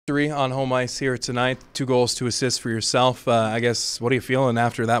victory on home ice here tonight. 2 goals, 2 assists for yourself. I guess, what are you feeling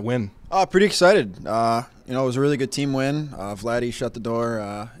after that win? Pretty excited. It was a really good team win. Vladdy shut the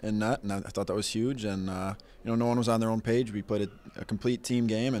door in net, and I thought that was huge. And no one was on their own page. We played a complete team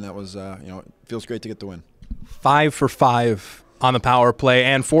game, and that was it feels great to get the win. 5 for 5 on the power play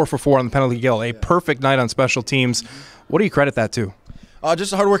and 4 for 4 on the penalty kill. A perfect night on special teams. What do you credit that to?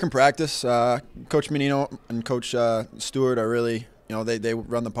 Just hard work and practice. Coach Menino and Coach Stewart are really, they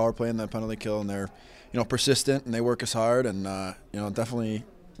run the power play and the penalty kill, and they're, persistent, and they work us hard. And definitely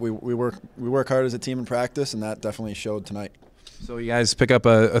we work hard as a team in practice, and that definitely showed tonight. So you guys pick up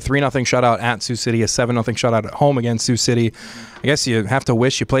a 3-0 shutout at Sioux City, a 7-0 shutout at home against Sioux City. I guess you have to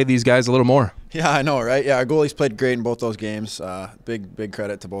wish you played these guys a little more. Yeah, I know, right? Yeah, our goalies played great in both those games. Big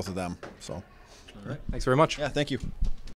credit to both of them. So, all right. Thanks very much. Yeah, thank you.